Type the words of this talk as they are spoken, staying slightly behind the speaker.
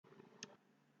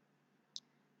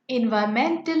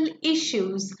Environmental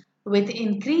issues with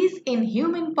increase in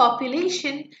human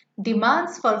population,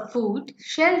 demands for food,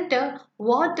 shelter,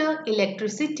 water,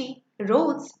 electricity,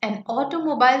 roads and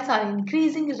automobiles are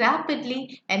increasing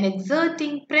rapidly and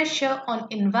exerting pressure on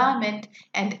environment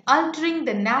and altering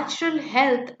the natural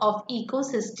health of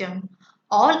ecosystem.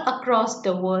 All across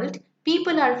the world,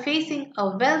 people are facing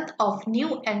a wealth of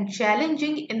new and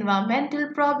challenging environmental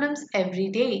problems every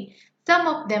day. Some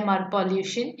of them are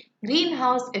pollution,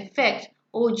 greenhouse effect,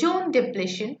 ozone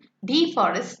depletion,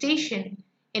 deforestation.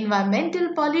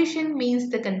 Environmental pollution means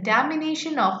the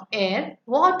contamination of air,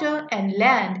 water, and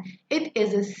land. It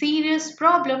is a serious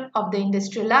problem of the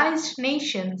industrialized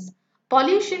nations.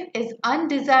 Pollution is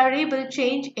undesirable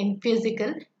change in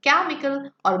physical,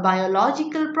 chemical, or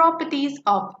biological properties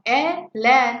of air,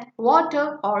 land,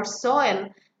 water, or soil.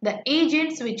 The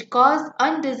agents which cause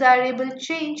undesirable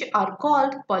change are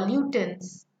called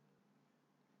pollutants.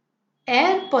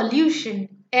 Air pollution.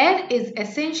 Air is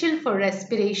essential for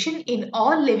respiration in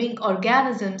all living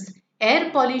organisms.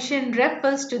 Air pollution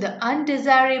refers to the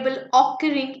undesirable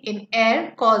occurring in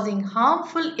air causing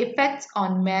harmful effects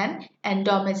on man and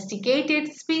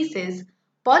domesticated species.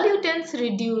 Pollutants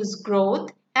reduce growth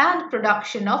and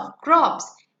production of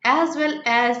crops as well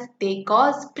as they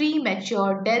cause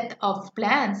premature death of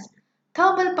plants.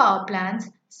 Thermal power plants,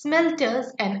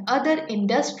 smelters, and other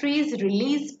industries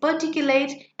release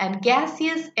particulate and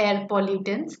gaseous air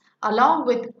pollutants along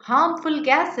with harmful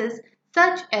gases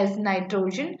such as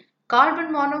nitrogen,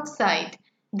 carbon monoxide.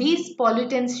 These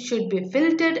pollutants should be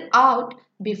filtered out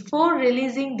before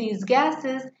releasing these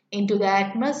gases into the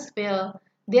atmosphere.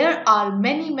 There are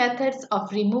many methods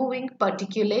of removing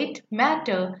particulate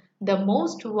matter. The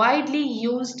most widely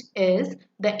used is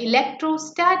the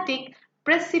electrostatic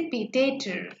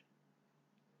precipitator.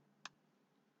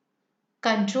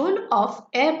 Control of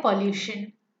air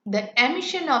pollution. The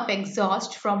emission of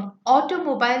exhaust from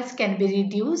automobiles can be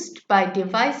reduced by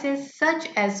devices such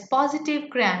as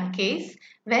positive crankcase,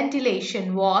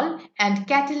 ventilation valve, and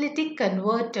catalytic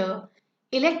converter.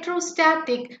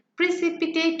 Electrostatic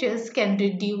precipitators can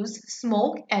reduce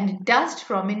smoke and dust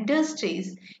from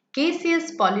industries.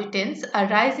 Gaseous pollutants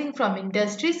arising from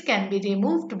industries can be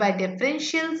removed by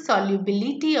differential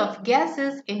solubility of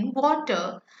gases in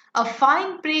water. A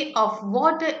fine spray of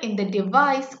water in the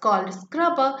device called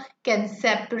scrubber can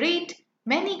separate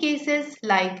many gases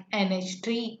like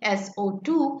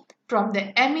NH3SO2 from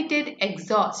the emitted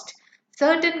exhaust.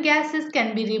 Certain gases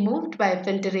can be removed by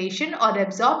filtration or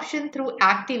absorption through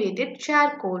activated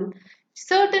charcoal.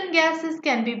 Certain gases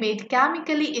can be made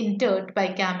chemically inert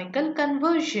by chemical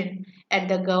conversion. At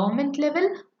the government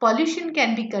level, pollution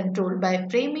can be controlled by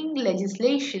framing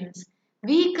legislations.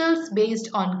 Vehicles based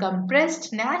on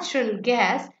compressed natural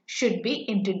gas should be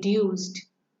introduced.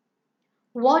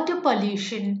 Water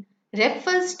pollution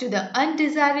refers to the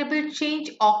undesirable change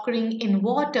occurring in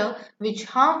water which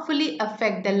harmfully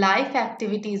affect the life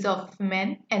activities of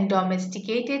men and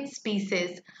domesticated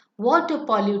species. Water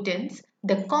pollutants.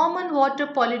 The common water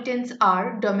pollutants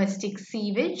are domestic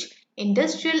sewage,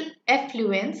 industrial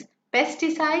effluents,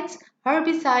 pesticides,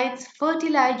 herbicides,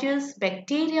 fertilizers,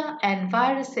 bacteria and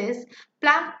viruses,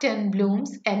 plankton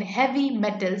blooms and heavy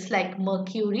metals like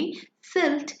mercury,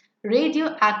 silt,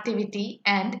 radioactivity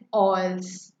and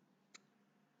oils.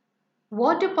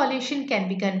 Water pollution can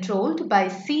be controlled by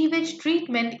sewage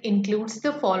treatment includes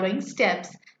the following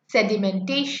steps.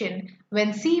 Sedimentation.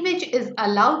 When sewage is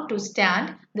allowed to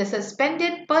stand, the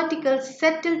suspended particles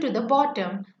settle to the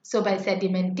bottom. So by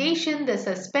sedimentation, the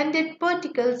suspended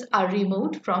particles are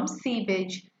removed from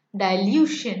sewage.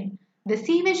 Dilution. The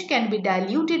sewage can be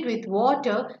diluted with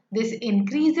water. This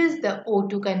increases the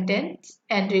O2 contents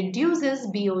and reduces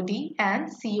BOD and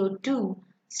CO2.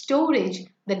 Storage.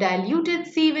 The diluted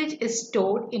sewage is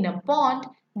stored in a pond.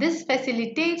 This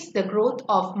facilitates the growth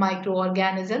of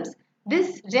microorganisms.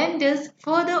 This renders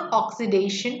further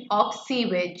oxidation of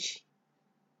sewage.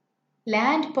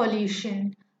 Land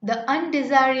pollution. The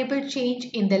undesirable change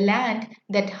in the land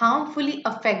that harmfully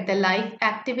affect the life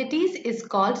activities is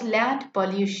called land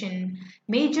pollution.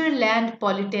 Major land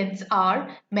pollutants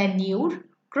are manure,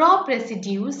 crop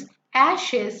residues,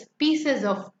 ashes, pieces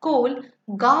of coal,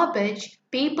 garbage,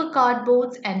 paper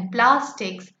cardboards and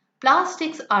plastics.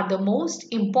 Plastics are the most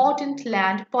important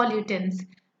land pollutants.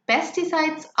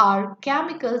 Pesticides are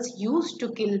chemicals used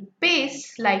to kill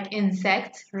pests like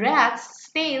insects, rats,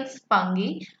 snails,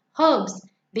 fungi, herbs.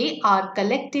 They are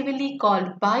collectively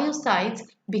called biocides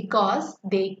because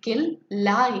they kill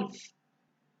life.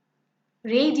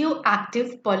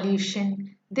 Radioactive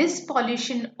pollution. This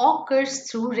pollution occurs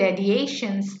through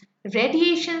radiations.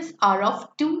 Radiations are of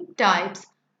two types.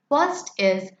 First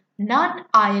is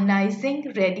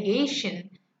Non-ionizing radiation,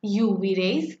 UV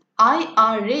rays,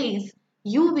 IR rays.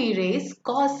 UV rays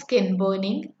cause skin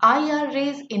burning, IR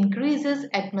rays increases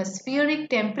atmospheric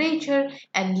temperature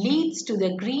and leads to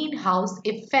the greenhouse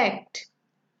effect.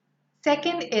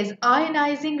 Second is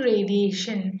ionizing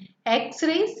radiation.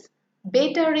 X-rays,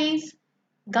 beta rays,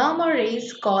 gamma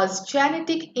rays cause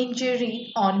genetic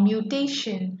injury on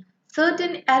mutation.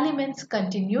 Certain elements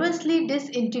continuously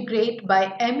disintegrate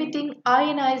by emitting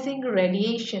ionizing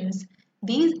radiations.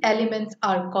 These elements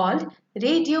are called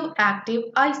radioactive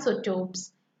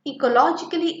isotopes.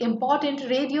 Ecologically important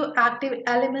radioactive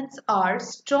elements are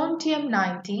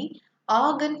strontium-90,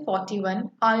 argon-41,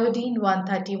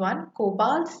 iodine-131,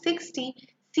 cobalt-60,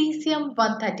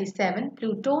 cesium-137,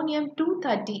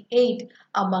 plutonium-238.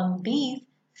 Among these,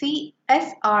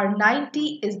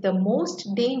 CSR-90 is the most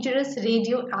dangerous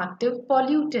radioactive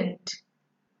pollutant.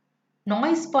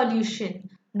 Noise pollution.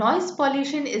 Noise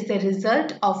pollution is the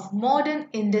result of modern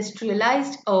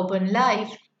industrialized urban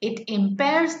life. It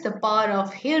impairs the power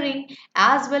of hearing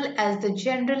as well as the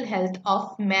general health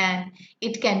of man.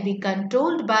 It can be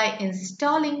controlled by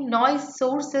installing noise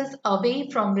sources away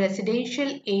from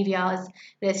residential areas,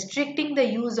 restricting the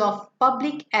use of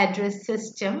public address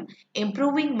system,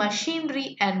 improving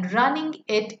machinery and running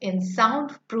it in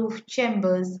soundproof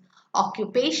chambers.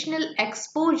 Occupational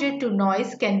exposure to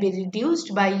noise can be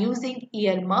reduced by using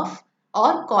earmuff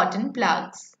or cotton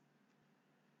plugs.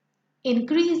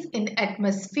 Increase in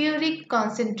atmospheric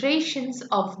concentrations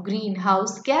of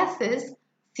greenhouse gases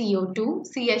CO2,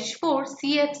 CH4,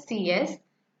 CFCs,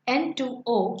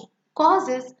 N2O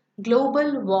causes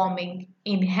global warming,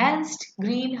 enhanced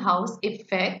greenhouse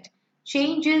effect,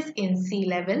 changes in sea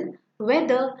level,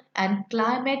 weather and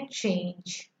climate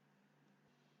change.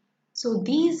 So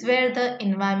these were the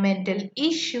environmental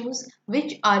issues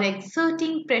which are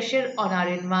exerting pressure on our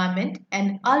environment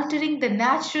and altering the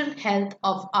natural health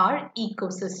of our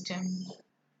ecosystem.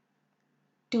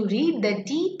 To read the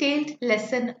detailed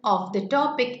lesson of the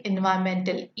topic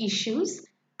environmental issues,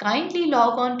 kindly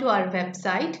log on to our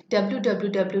website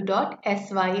www.syft.in.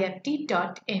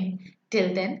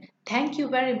 Till then, thank you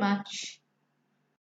very much.